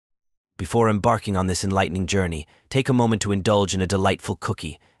Before embarking on this enlightening journey, take a moment to indulge in a delightful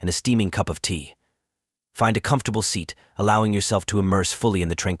cookie and a steaming cup of tea. Find a comfortable seat, allowing yourself to immerse fully in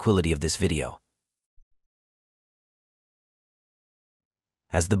the tranquility of this video.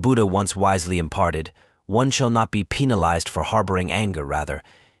 As the Buddha once wisely imparted, one shall not be penalized for harboring anger. Rather,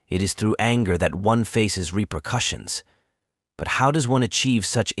 it is through anger that one faces repercussions. But how does one achieve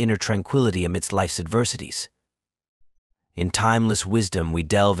such inner tranquility amidst life's adversities? In timeless wisdom, we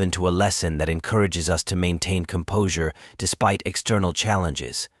delve into a lesson that encourages us to maintain composure despite external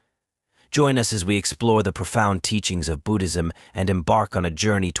challenges. Join us as we explore the profound teachings of Buddhism and embark on a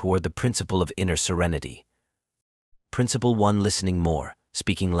journey toward the principle of inner serenity. Principle 1: Listening more,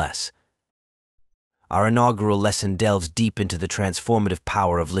 speaking less. Our inaugural lesson delves deep into the transformative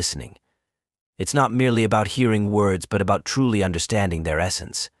power of listening. It's not merely about hearing words, but about truly understanding their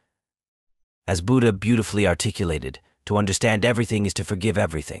essence. As Buddha beautifully articulated, to understand everything is to forgive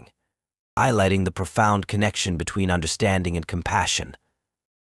everything, highlighting the profound connection between understanding and compassion.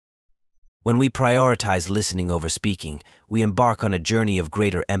 When we prioritize listening over speaking, we embark on a journey of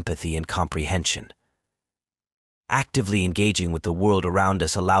greater empathy and comprehension. Actively engaging with the world around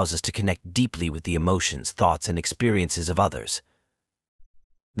us allows us to connect deeply with the emotions, thoughts, and experiences of others.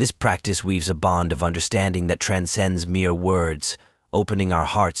 This practice weaves a bond of understanding that transcends mere words, opening our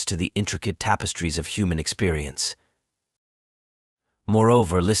hearts to the intricate tapestries of human experience.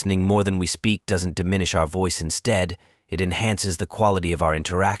 Moreover, listening more than we speak doesn't diminish our voice. Instead, it enhances the quality of our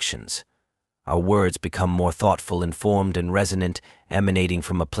interactions. Our words become more thoughtful, informed, and resonant, emanating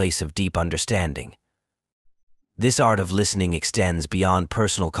from a place of deep understanding. This art of listening extends beyond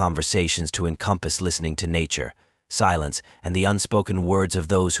personal conversations to encompass listening to nature, silence, and the unspoken words of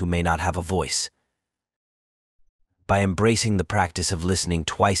those who may not have a voice. By embracing the practice of listening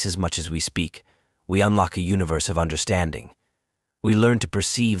twice as much as we speak, we unlock a universe of understanding. We learn to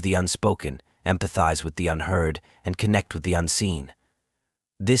perceive the unspoken, empathize with the unheard, and connect with the unseen.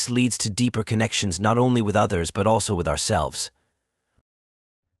 This leads to deeper connections not only with others but also with ourselves.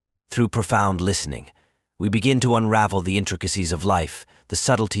 Through profound listening, we begin to unravel the intricacies of life, the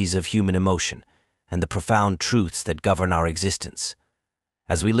subtleties of human emotion, and the profound truths that govern our existence.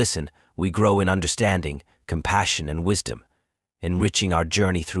 As we listen, we grow in understanding, compassion, and wisdom, enriching our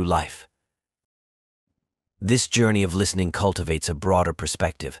journey through life. This journey of listening cultivates a broader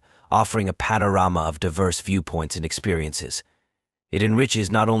perspective, offering a panorama of diverse viewpoints and experiences. It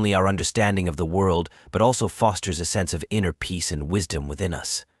enriches not only our understanding of the world, but also fosters a sense of inner peace and wisdom within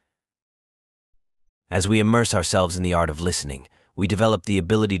us. As we immerse ourselves in the art of listening, we develop the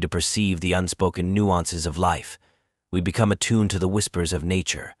ability to perceive the unspoken nuances of life. We become attuned to the whispers of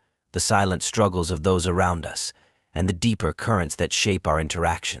nature, the silent struggles of those around us, and the deeper currents that shape our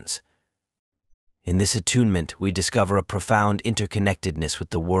interactions. In this attunement, we discover a profound interconnectedness with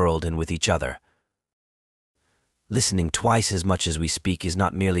the world and with each other. Listening twice as much as we speak is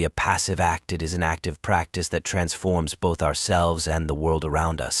not merely a passive act, it is an active practice that transforms both ourselves and the world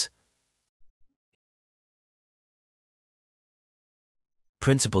around us.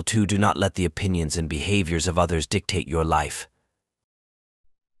 Principle 2: Do not let the opinions and behaviors of others dictate your life.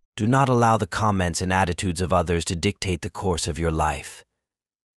 Do not allow the comments and attitudes of others to dictate the course of your life.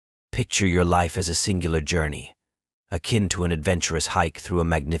 Picture your life as a singular journey, akin to an adventurous hike through a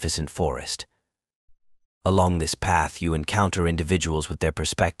magnificent forest. Along this path, you encounter individuals with their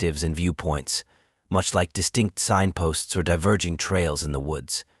perspectives and viewpoints, much like distinct signposts or diverging trails in the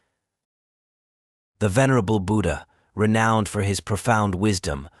woods. The Venerable Buddha, renowned for his profound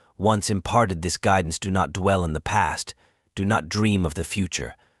wisdom, once imparted this guidance: do not dwell in the past, do not dream of the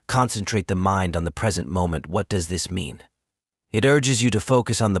future, concentrate the mind on the present moment. What does this mean? It urges you to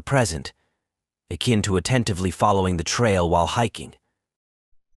focus on the present, akin to attentively following the trail while hiking.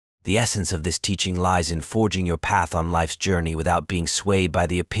 The essence of this teaching lies in forging your path on life's journey without being swayed by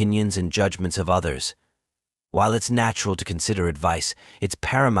the opinions and judgments of others. While it's natural to consider advice, it's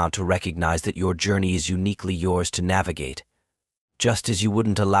paramount to recognize that your journey is uniquely yours to navigate. Just as you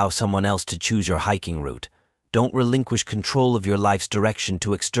wouldn't allow someone else to choose your hiking route, don't relinquish control of your life's direction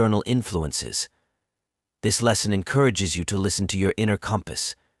to external influences. This lesson encourages you to listen to your inner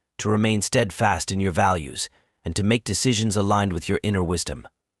compass, to remain steadfast in your values, and to make decisions aligned with your inner wisdom.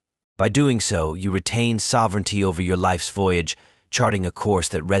 By doing so, you retain sovereignty over your life's voyage, charting a course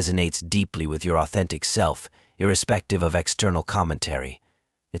that resonates deeply with your authentic self, irrespective of external commentary.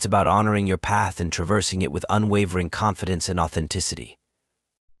 It's about honoring your path and traversing it with unwavering confidence and authenticity.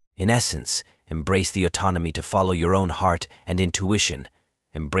 In essence, embrace the autonomy to follow your own heart and intuition,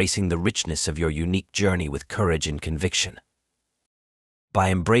 embracing the richness of your unique journey with courage and conviction. By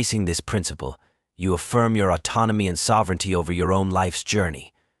embracing this principle, you affirm your autonomy and sovereignty over your own life's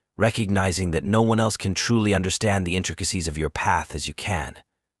journey, recognizing that no one else can truly understand the intricacies of your path as you can.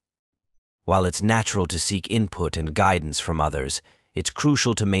 While it's natural to seek input and guidance from others, it's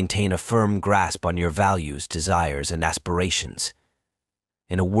crucial to maintain a firm grasp on your values, desires, and aspirations.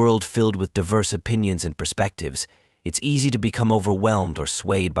 In a world filled with diverse opinions and perspectives, it's easy to become overwhelmed or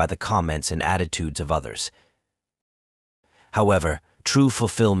swayed by the comments and attitudes of others. However, true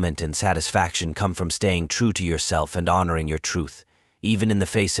fulfillment and satisfaction come from staying true to yourself and honoring your truth, even in the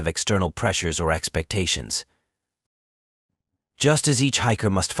face of external pressures or expectations. Just as each hiker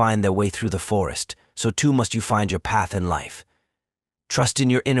must find their way through the forest, so too must you find your path in life. Trust in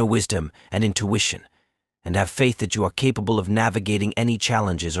your inner wisdom and intuition, and have faith that you are capable of navigating any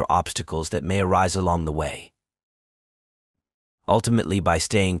challenges or obstacles that may arise along the way. Ultimately, by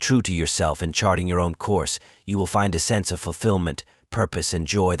staying true to yourself and charting your own course, you will find a sense of fulfillment, purpose, and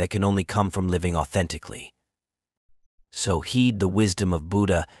joy that can only come from living authentically. So heed the wisdom of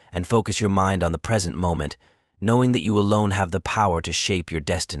Buddha and focus your mind on the present moment, knowing that you alone have the power to shape your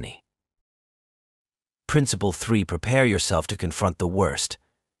destiny. Principle 3. Prepare yourself to confront the worst.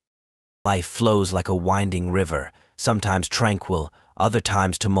 Life flows like a winding river, sometimes tranquil, other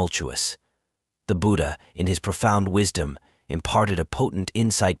times tumultuous. The Buddha, in his profound wisdom, imparted a potent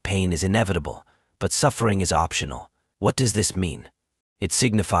insight: pain is inevitable, but suffering is optional. What does this mean? It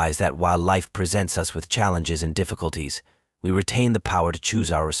signifies that while life presents us with challenges and difficulties, we retain the power to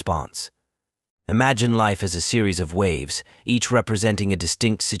choose our response. Imagine life as a series of waves, each representing a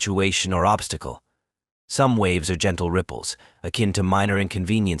distinct situation or obstacle. Some waves are gentle ripples, akin to minor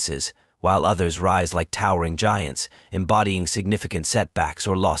inconveniences, while others rise like towering giants, embodying significant setbacks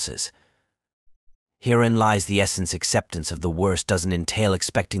or losses. Herein lies the essence. Acceptance of the worst doesn't entail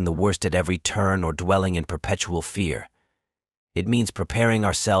expecting the worst at every turn or dwelling in perpetual fear. It means preparing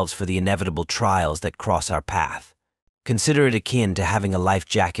ourselves for the inevitable trials that cross our path. Consider it akin to having a life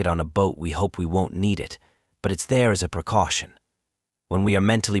jacket on a boat. We hope we won't need it, but it's there as a precaution. When we are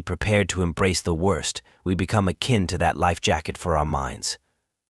mentally prepared to embrace the worst, we become akin to that life jacket for our minds.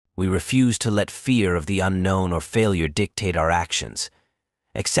 We refuse to let fear of the unknown or failure dictate our actions.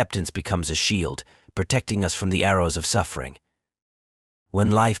 Acceptance becomes a shield, protecting us from the arrows of suffering.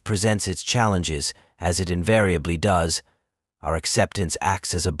 When life presents its challenges, as it invariably does, our acceptance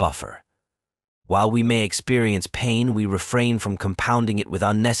acts as a buffer. While we may experience pain, we refrain from compounding it with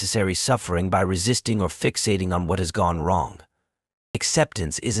unnecessary suffering by resisting or fixating on what has gone wrong.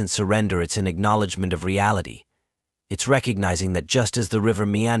 Acceptance isn't surrender, it's an acknowledgement of reality. It's recognizing that just as the river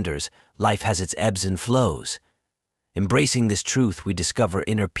meanders, life has its ebbs and flows. Embracing this truth, we discover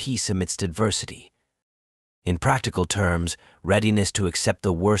inner peace amidst adversity. In practical terms, readiness to accept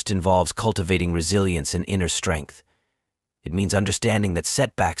the worst involves cultivating resilience and inner strength. It means understanding that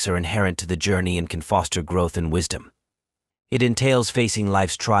setbacks are inherent to the journey and can foster growth and wisdom. It entails facing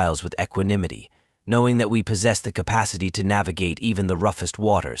life's trials with equanimity, knowing that we possess the capacity to navigate even the roughest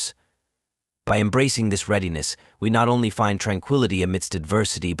waters. By embracing this readiness, we not only find tranquility amidst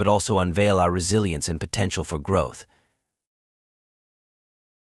adversity but also unveil our resilience and potential for growth.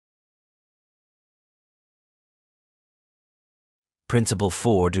 Principle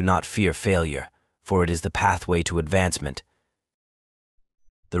 4. Do not fear failure, for it is the pathway to advancement.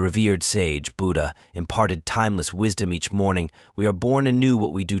 The revered sage, Buddha, imparted timeless wisdom each morning. We are born anew.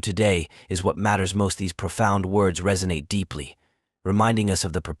 What we do today is what matters most. These profound words resonate deeply, reminding us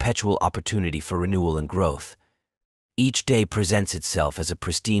of the perpetual opportunity for renewal and growth. Each day presents itself as a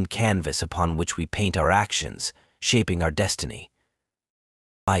pristine canvas upon which we paint our actions, shaping our destiny.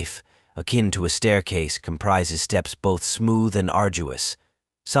 Life, akin to a staircase, comprises steps both smooth and arduous.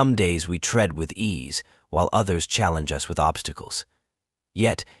 Some days we tread with ease, while others challenge us with obstacles.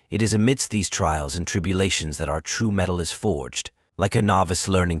 Yet, it is amidst these trials and tribulations that our true mettle is forged. Like a novice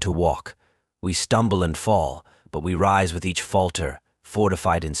learning to walk, we stumble and fall, but we rise with each falter,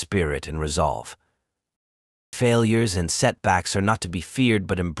 fortified in spirit and resolve. Failures and setbacks are not to be feared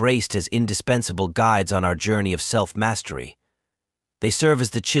but embraced as indispensable guides on our journey of self-mastery. They serve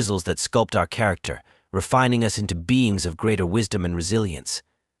as the chisels that sculpt our character, refining us into beings of greater wisdom and resilience.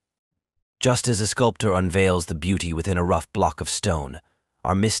 Just as a sculptor unveils the beauty within a rough block of stone,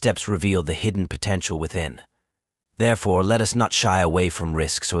 our missteps reveal the hidden potential within. Therefore, let us not shy away from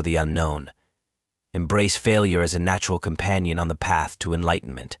risks or the unknown. Embrace failure as a natural companion on the path to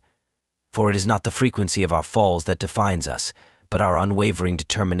enlightenment. For it is not the frequency of our falls that defines us, but our unwavering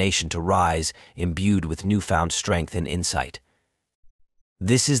determination to rise, imbued with newfound strength and insight.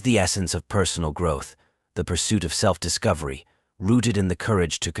 This is the essence of personal growth, the pursuit of self-discovery, rooted in the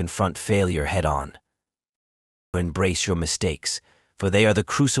courage to confront failure head-on. Embrace your mistakes, for they are the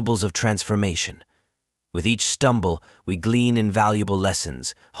crucibles of transformation. With each stumble, we glean invaluable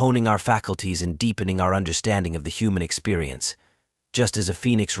lessons, honing our faculties and deepening our understanding of the human experience. Just as a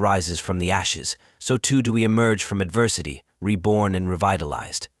phoenix rises from the ashes, so too do we emerge from adversity, reborn and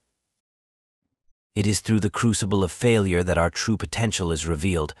revitalized. It is through the crucible of failure that our true potential is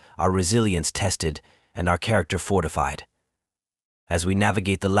revealed, our resilience tested, and our character fortified. As we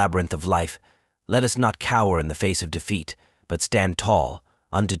navigate the labyrinth of life, let us not cower in the face of defeat, but stand tall,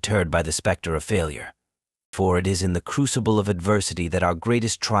 undeterred by the specter of failure. For it is in the crucible of adversity that our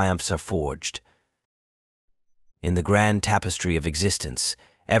greatest triumphs are forged. In the grand tapestry of existence,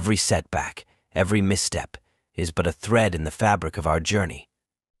 every setback, every misstep, is but a thread in the fabric of our journey.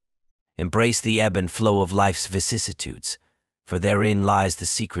 Embrace the ebb and flow of life's vicissitudes, for therein lies the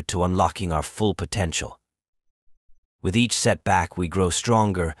secret to unlocking our full potential. With each setback, we grow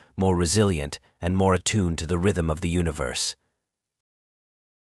stronger, more resilient, and more attuned to the rhythm of the universe.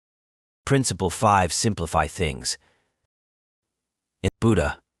 Principle 5. Simplify things.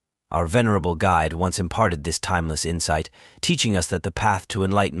 Buddha, our venerable guide, once imparted this timeless insight, teaching us that the path to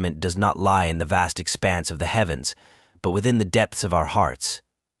enlightenment does not lie in the vast expanse of the heavens, but within the depths of our hearts.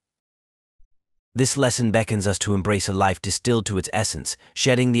 This lesson beckons us to embrace a life distilled to its essence,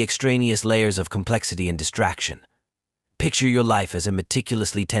 shedding the extraneous layers of complexity and distraction. Picture your life as a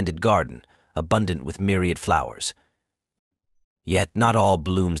meticulously tended garden, abundant with myriad flowers. Yet not all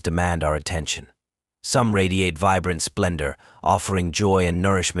blooms demand our attention. Some radiate vibrant splendor, offering joy and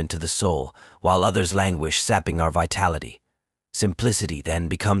nourishment to the soul, while others languish, sapping our vitality. Simplicity then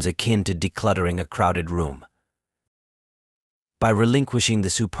becomes akin to decluttering a crowded room. By relinquishing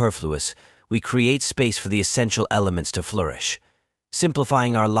the superfluous, we create space for the essential elements to flourish.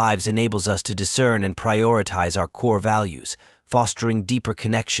 Simplifying our lives enables us to discern and prioritize our core values, fostering deeper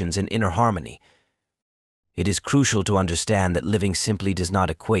connections and inner harmony. It is crucial to understand that living simply does not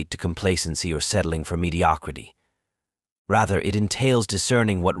equate to complacency or settling for mediocrity. Rather, it entails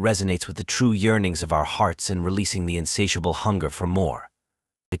discerning what resonates with the true yearnings of our hearts and releasing the insatiable hunger for more.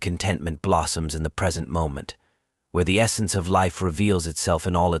 The contentment blossoms in the present moment, where the essence of life reveals itself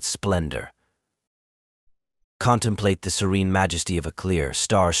in all its splendor. Contemplate the serene majesty of a clear,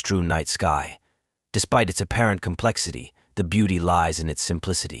 star-strewn night sky. Despite its apparent complexity, the beauty lies in its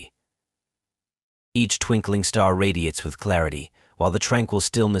simplicity. Each twinkling star radiates with clarity, while the tranquil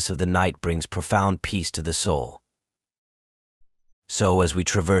stillness of the night brings profound peace to the soul. So, as we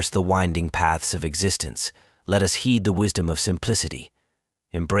traverse the winding paths of existence, let us heed the wisdom of simplicity,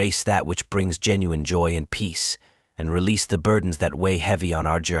 embrace that which brings genuine joy and peace, and release the burdens that weigh heavy on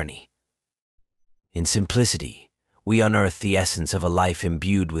our journey. In simplicity, we unearth the essence of a life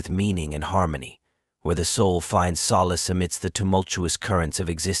imbued with meaning and harmony, where the soul finds solace amidst the tumultuous currents of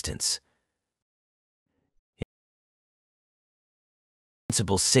existence.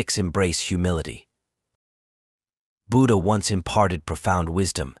 Principle 6. Embrace humility. Buddha once imparted profound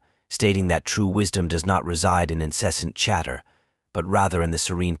wisdom, stating that true wisdom does not reside in incessant chatter, but rather in the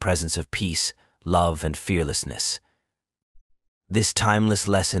serene presence of peace, love, and fearlessness. This timeless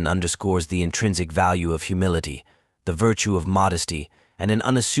lesson underscores the intrinsic value of humility, the virtue of modesty, and an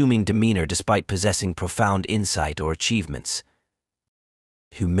unassuming demeanor despite possessing profound insight or achievements.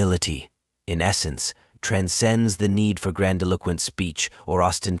 Humility, in essence, transcends the need for grandiloquent speech or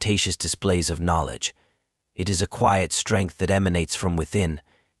ostentatious displays of knowledge. It is a quiet strength that emanates from within,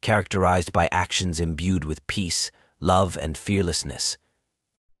 characterized by actions imbued with peace, love, and fearlessness.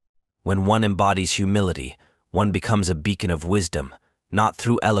 When one embodies humility, one becomes a beacon of wisdom, not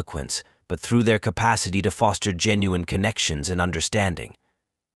through eloquence, but through their capacity to foster genuine connections and understanding.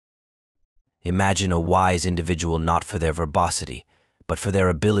 Imagine a wise individual not for their verbosity, but for their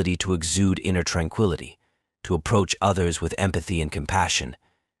ability to exude inner tranquility, to approach others with empathy and compassion,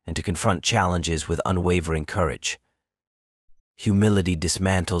 and to confront challenges with unwavering courage. Humility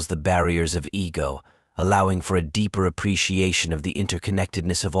dismantles the barriers of ego, allowing for a deeper appreciation of the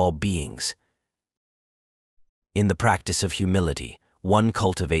interconnectedness of all beings. In the practice of humility, one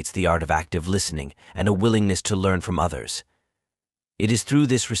cultivates the art of active listening and a willingness to learn from others. It is through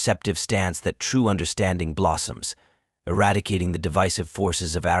this receptive stance that true understanding blossoms, eradicating the divisive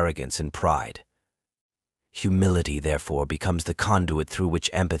forces of arrogance and pride. Humility, therefore, becomes the conduit through which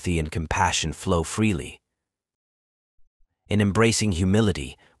empathy and compassion flow freely. In embracing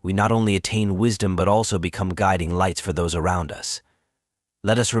humility, we not only attain wisdom but also become guiding lights for those around us.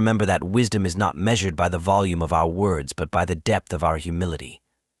 Let us remember that wisdom is not measured by the volume of our words, but by the depth of our humility.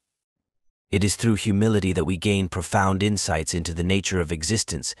 It is through humility that we gain profound insights into the nature of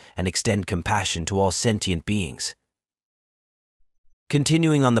existence and extend compassion to all sentient beings.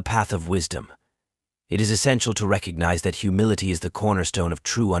 Continuing on the path of wisdom, it is essential to recognize that humility is the cornerstone of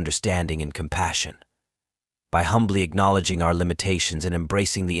true understanding and compassion. By humbly acknowledging our limitations and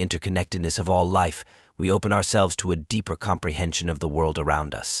embracing the interconnectedness of all life, we open ourselves to a deeper comprehension of the world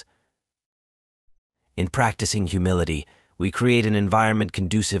around us. In practicing humility, we create an environment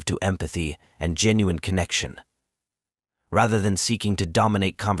conducive to empathy and genuine connection. Rather than seeking to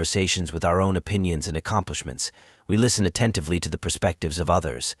dominate conversations with our own opinions and accomplishments, we listen attentively to the perspectives of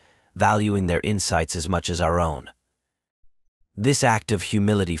others, valuing their insights as much as our own. This act of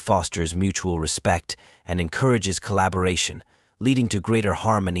humility fosters mutual respect and encourages collaboration, leading to greater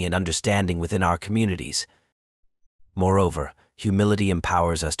harmony and understanding within our communities. Moreover, humility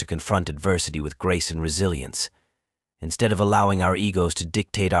empowers us to confront adversity with grace and resilience. Instead of allowing our egos to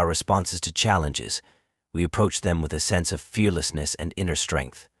dictate our responses to challenges, we approach them with a sense of fearlessness and inner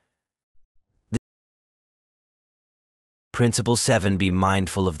strength. Principle 7. Be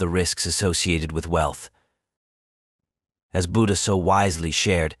mindful of the risks associated with wealth. As Buddha so wisely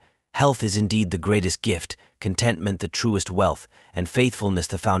shared, health is indeed the greatest gift, contentment the truest wealth, and faithfulness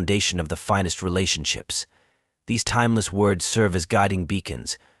the foundation of the finest relationships. These timeless words serve as guiding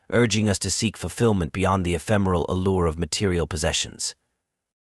beacons, urging us to seek fulfillment beyond the ephemeral allure of material possessions.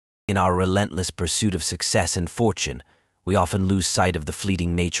 In our relentless pursuit of success and fortune, we often lose sight of the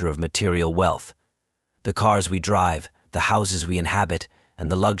fleeting nature of material wealth. The cars we drive, the houses we inhabit,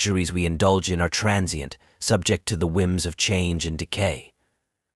 and the luxuries we indulge in are transient, subject to the whims of change and decay.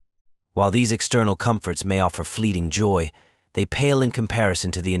 While these external comforts may offer fleeting joy, they pale in comparison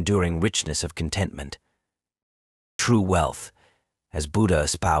to the enduring richness of contentment. True wealth, as Buddha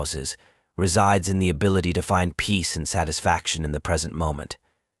espouses, resides in the ability to find peace and satisfaction in the present moment.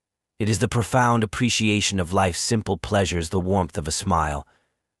 It is the profound appreciation of life's simple pleasures, the warmth of a smile,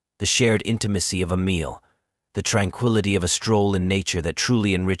 the shared intimacy of a meal, the tranquility of a stroll in nature that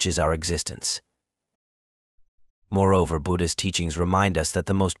truly enriches our existence. Moreover, Buddha's teachings remind us that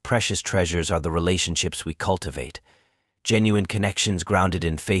the most precious treasures are the relationships we cultivate. Genuine connections grounded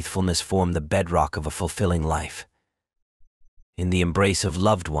in faithfulness form the bedrock of a fulfilling life. In the embrace of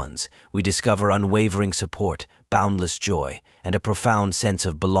loved ones, we discover unwavering support, boundless joy, and a profound sense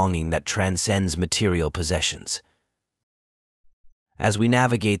of belonging that transcends material possessions. As we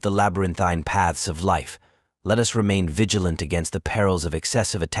navigate the labyrinthine paths of life, let us remain vigilant against the perils of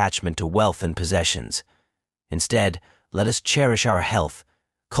excessive attachment to wealth and possessions. Instead, let us cherish our health,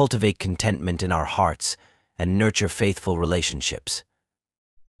 cultivate contentment in our hearts, and nurture faithful relationships.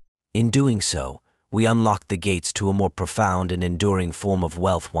 In doing so, we unlock the gates to a more profound and enduring form of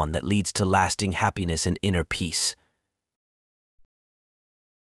wealth, one that leads to lasting happiness and inner peace.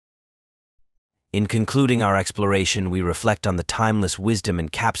 In concluding our exploration, we reflect on the timeless wisdom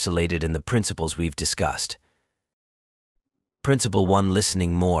encapsulated in the principles we've discussed. Principle 1.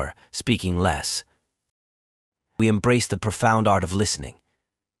 Listening more, speaking less. We embrace the profound art of listening.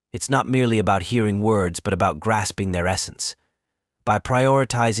 It's not merely about hearing words, but about grasping their essence. By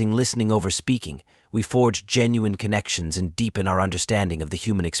prioritizing listening over speaking, we forge genuine connections and deepen our understanding of the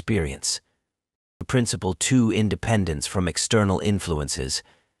human experience. Principle 2. Independence from external influences.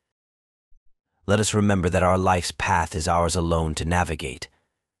 Let us remember that our life's path is ours alone to navigate.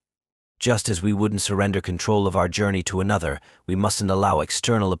 Just as we wouldn't surrender control of our journey to another, we mustn't allow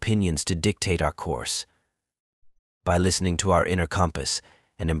external opinions to dictate our course. By listening to our inner compass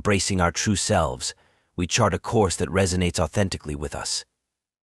and embracing our true selves, we chart a course that resonates authentically with us.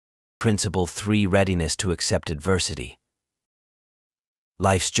 Principle 3. Readiness to accept adversity.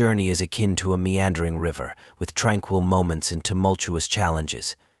 Life's journey is akin to a meandering river, with tranquil moments and tumultuous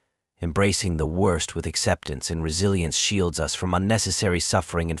challenges. Embracing the worst with acceptance and resilience shields us from unnecessary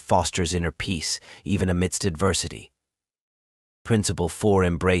suffering and fosters inner peace, even amidst adversity. Principle 4.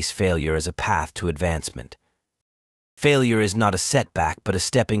 Embrace failure as a path to advancement. Failure is not a setback, but a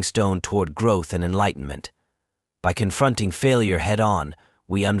stepping stone toward growth and enlightenment. By confronting failure head-on,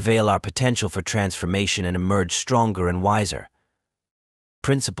 we unveil our potential for transformation and emerge stronger and wiser.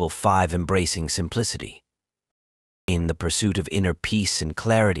 Principle 5. Embracing simplicity. In the pursuit of inner peace and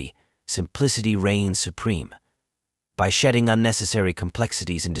clarity, simplicity reigns supreme. By shedding unnecessary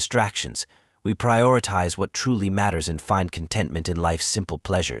complexities and distractions, we prioritize what truly matters and find contentment in life's simple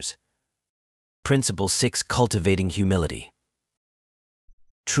pleasures. Principle 6. Cultivating humility.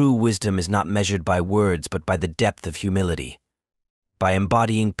 True wisdom is not measured by words, but by the depth of humility. By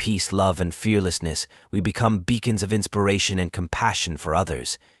embodying peace, love, and fearlessness, we become beacons of inspiration and compassion for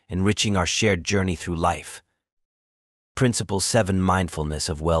others, enriching our shared journey through life. Principle 7. Mindfulness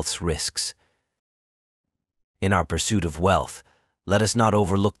of wealth's risks. In our pursuit of wealth, let us not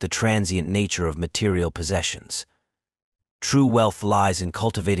overlook the transient nature of material possessions. True wealth lies in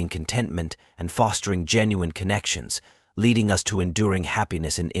cultivating contentment and fostering genuine connections, leading us to enduring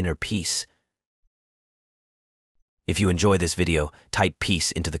happiness and inner peace. If you enjoy this video, type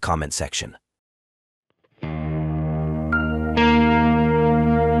peace into the comment section.